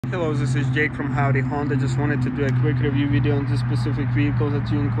Hello, this is Jake from Honda. Just wanted to do a quick review video on this specific vehicle that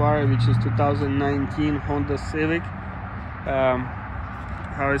you inquired, which is 2019 Honda Civic.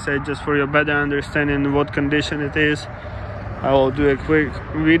 How I say, just for your better understanding what condition it is, I will do a quick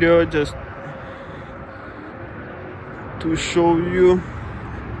video just to show you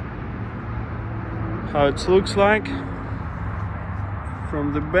how it looks like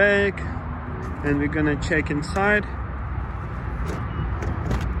from the back, and we're gonna check inside.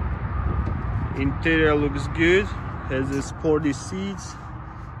 Interior looks good, has the sporty seats,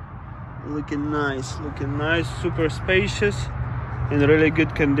 looking nice, super spacious, in really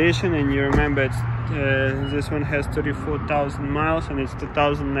good condition. And you remember this one has 34,000 miles and it's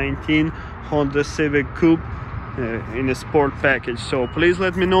 2019 Honda Civic Coupe in a sport package. So please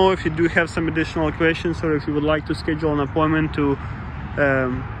let me know if you do have some additional questions, or if you would like to schedule an appointment to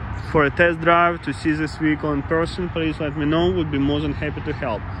for a test drive to see this vehicle in person. Please let me know, we'll be more than happy to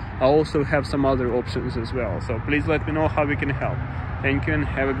help. I also have some other options as well, so please let me know how we can help. Thank you and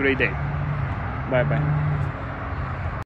have a great day. Bye bye.